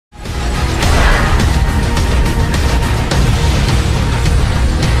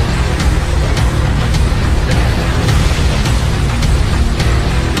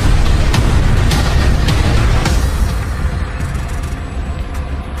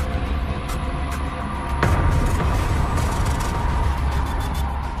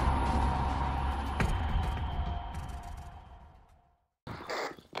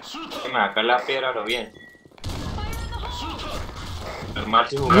Acá la piedra lo bien. Normal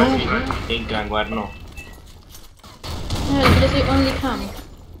si jugar en Clanguar no. Yo soy only cam.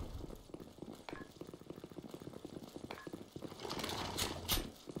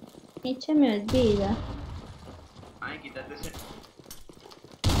 Miche me olvida. Ay, quítate ese.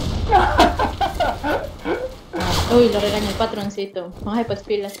 Uy, lo regañó el patroncito. Vamos a pues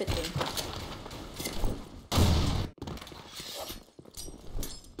pilas que tiene.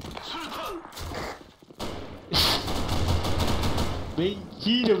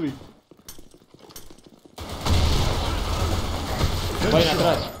 Mentira, güey. Vayan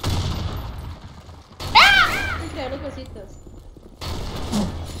atrás. Entre los cositos.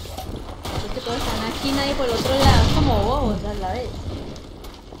 Es que todos están aquí, nadie por el otro lado. Es como bobos a la vez.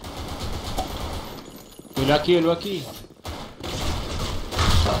 Velo aquí, velo aquí.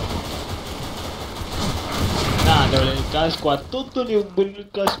 Nah, le volé el casco. A todo le volé el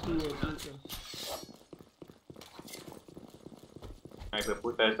casco. Ay, pues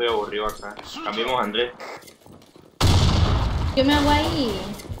puta, estoy aburrido acá. Cambiemos a Andrés. Yo me hago ahí.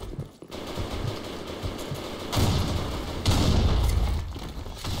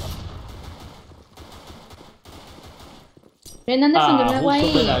 Ven Anderson, yo me hago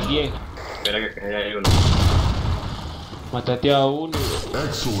justo me la ahí. guié. Espera que hay uno. Mátate a uno.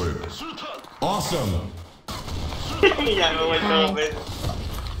 Excellent. Awesome. Ya me he vuelto dos veces.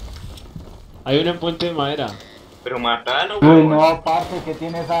 Hay uno en puente de madera. Pero matalo, Uy, weón. no, aparte que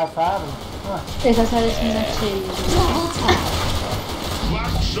tienes azar. Esa sal es una chévere.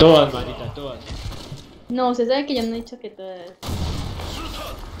 Todas, manita, todas. No, usted sabe que yo no he dicho que todas.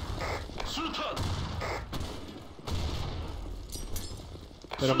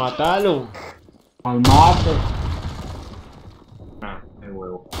 Pero matalo. Calmate. Ah, el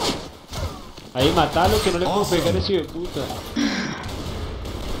huevo. Ahí matalo, que no le puedo pegar ese hijo de puta.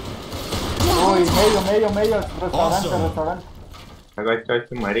 Uy, medio. Restaurante, Awesome. restaurante. Agacha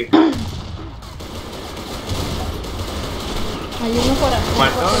este marica. Hay uno por acá.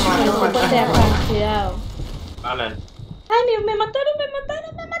 Mató. Por de acá, cuidado. Alan. Ay, me mataron.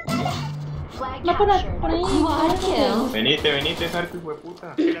 Va por ahí. Venite, Harky,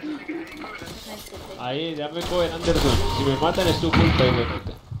 hueputa. Ahí, ya me cogen Anderson. Si me matan es tu culpa, hijo de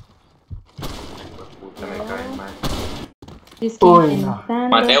puta. Hueputa, me cae mal. Es que Uy, no. intentando.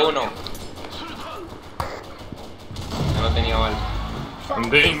 Maté uno. No tenía bala.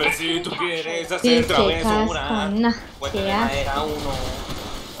 Dime si tú quieres hacer Dice travesura. cascona. Pues ¿Qué de hace? madera uno.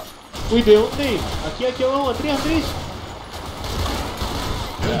 Uy, ¿de dónde? Aquí abajo, Andrés.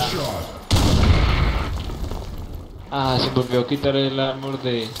 Headshot. Ah, se me olvidó quitar el armor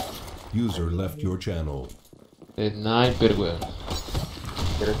de User left your channel. sniper, weón.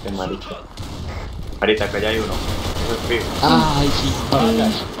 Quiero este marica. Ahorita acá ya hay uno. Eso es fijo. Ay, sí,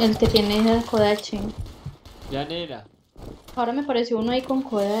 balas. El que tiene esa Kodachi. Llanera. Ahora me pareció uno ahí con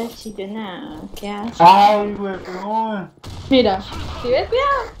Kodachi. Yo nada, ¿qué hace? Ay, weón. Mira, si ves,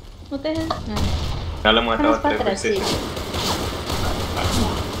 cuidado. No te dejes. Ya lo he matado Vamos para 3 atrás, sí. veces.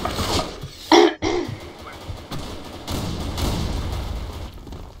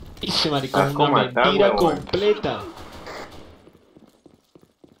 Ese maricón es ¿Cómo una matar, mentira huevón? completa.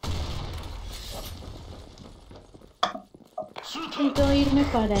 Necesito irme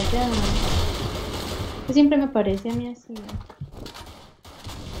para allá. Siempre me parece a mí así.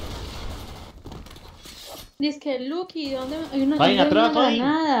 Dice que Lucky, ¿dónde hay una Vayan atrás, vayan.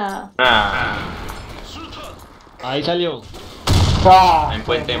 granada? Ah, Ahí salió. en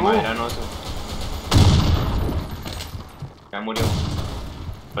puente de madera no sé. Ya murió.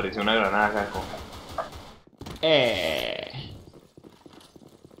 Pareció una granada, caco.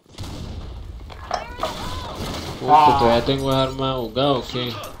 Puta, todavía tengo esa arma bugada o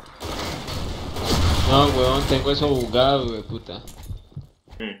qué. No, weón, tengo eso bugado, weón, puta.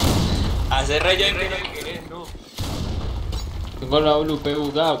 Hacer rayo en que no querés, no. Tengo la WP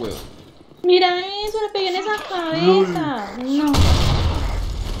bugada, weón. Mira eso, le pegué en esa cabeza. No.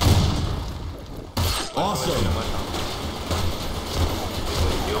 Awesome.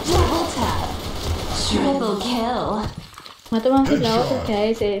 Triple kill. Mato más que la otra que a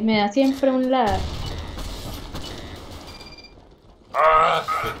ese. Me da siempre un lag. Ah,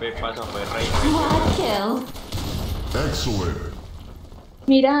 qué paso fue rey. Quad kill. Excellent.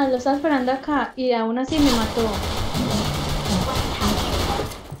 Mira, lo estaba esperando acá y aún así me mató.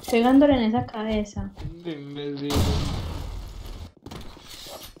 Pegándole en esa cabeza. De imbécil.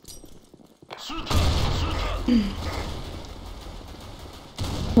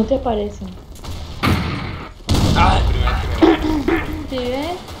 ¿No te parece? Ah, el primer que me ¿Sí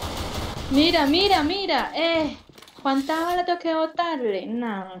ves? Mira. ¿Cuánta hora tengo que botarle?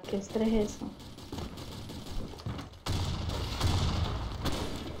 Nada, qué estrés eso.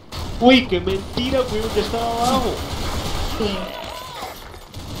 Uy, qué mentira, weón, ya estaba abajo. Sí.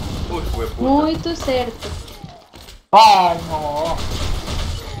 Uy, fue puta. Muy tu certo. Ay, no.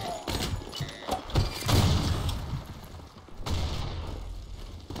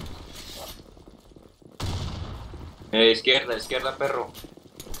 Izquierda, izquierda, perro.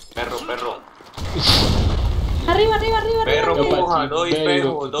 Perro, perro. Arriba, arriba, arriba, Perro, arriba. Yo poja, partí, dos bello,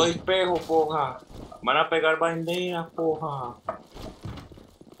 espejos, puta. dos espejos, poja. Van a pegar banderas, poja.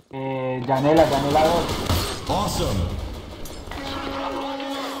 Yanela 2. Awesome.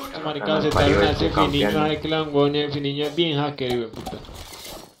 Los maricados se Ah, parió, tardan a ese estoy Finiño, campeando. ay, que langón, el Finiño es bien hacker, weón, puta.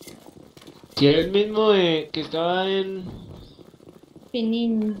 Si es el mismo de que estaba en...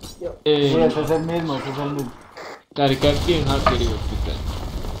 Fininho. Sí, ese es el mismo, ese es el mismo. Carica es bien hacker, weón, puta.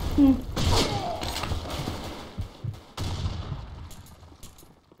 Mm.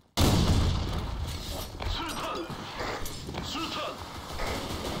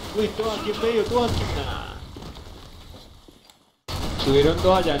 Uy, todos aquí en medio, todos aquí. Nah. Subieron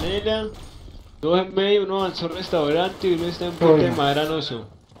dos a Llanera, dos en medio, uno avanzó al restaurante y uno está en puente de madera noso.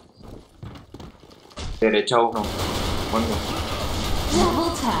 Derecha uno. ¿Cuándo?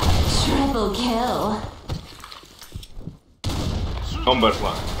 Double tap. Triple kill. Number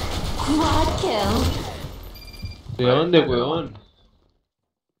one. Quad kill. ¿De dónde, weón?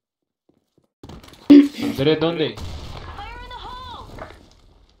 ¿Andrés dónde?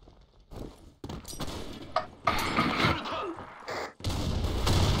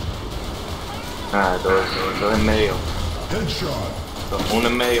 Ah, dos en medio. Headshot. Uno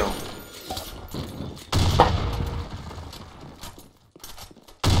en medio.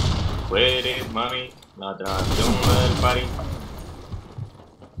 Puedes, mami. La atracción del party.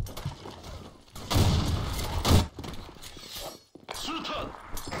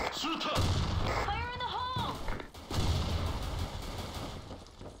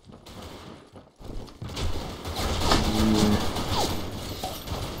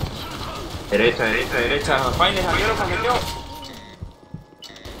 Derecha, derecha, derecha. Faines, Javier, se metió.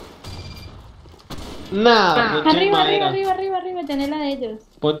 Nah, ponte de Arriba, arriba, madera. arriba, arriba, arriba, Yanela de ellos.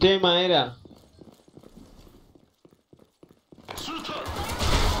 Ponte de madera.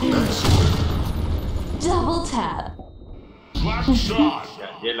 Double tap. BlackShot. Ya,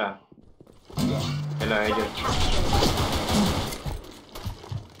 Yela. Yela, ellos.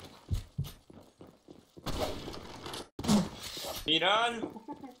 Miran.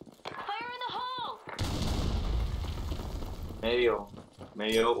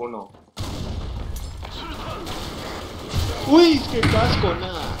 Medio uno. Uy, qué casco,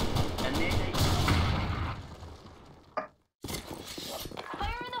 nada.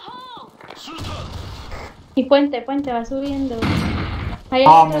 Y puente, puente, va subiendo. Ahí hay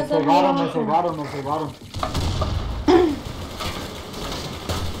Ah, me otros dos cegaron, ahí me abajo. cegaron, me cegaron.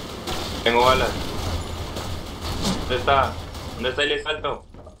 Tengo balas. ¿Dónde está? ¿Dónde está el salto?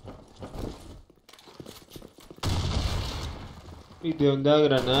 ¿Y de dónde la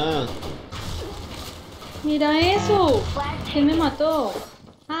granada? Mira eso. ¿Quién me mató?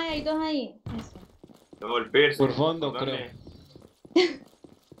 Ay, hay dos ahí. Eso. Luego el piercing. Por fondo, ¿Dónde?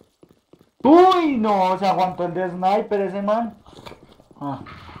 Uy, no, se aguantó el de sniper ese man. Ah.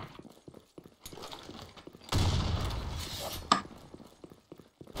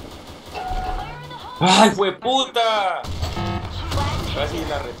 ¡Ay, fue puta! Casi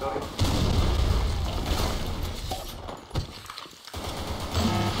la retorno.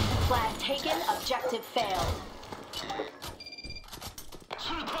 Flag taken, objective failed.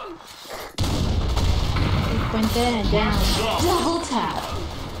 El puente de allá. Double tap.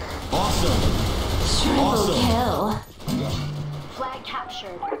 Awesome. Triple kill. Flag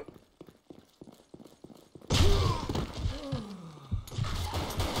captured.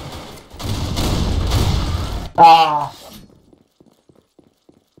 Ah,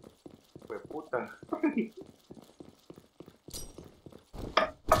 Fue puta.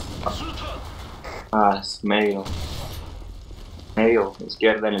 Ah, es medio. Medio,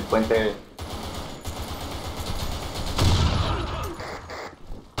 izquierda en el puente.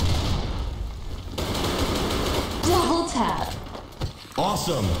 Double tap.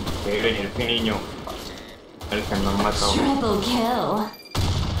 Awesome. Que venir el niño. El que nos mató. Triple kill.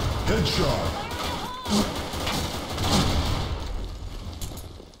 Headshot.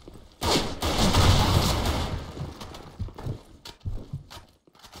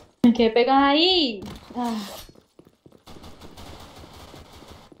 Me quedé pegada ahí. Ah,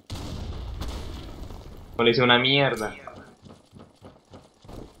 No le hice una mierda.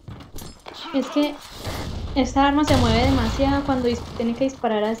 es que Esta arma se mueve demasiado cuando tiene que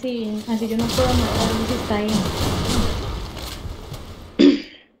disparar así. Así yo no puedo matarlo si está ahí.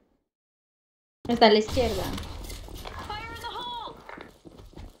 Está a la izquierda.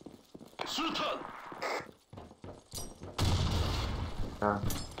 Ah,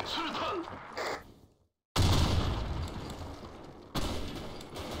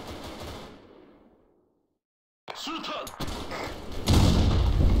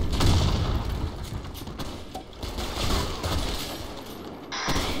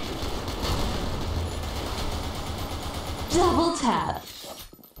 Double tap.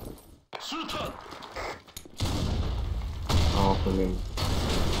 vamos con él.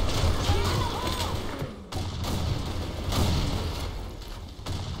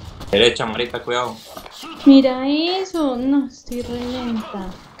 Derecha, Marita, cuidado. Mira eso. No, estoy re lenta.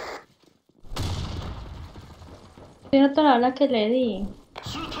 Tiene toda la bala que le di.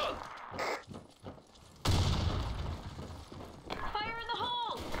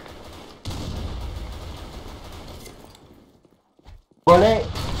 Volé.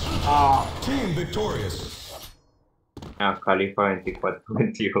 Ah, Team victorious. Ah, Califa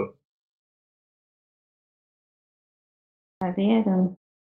 24-22. La dieron.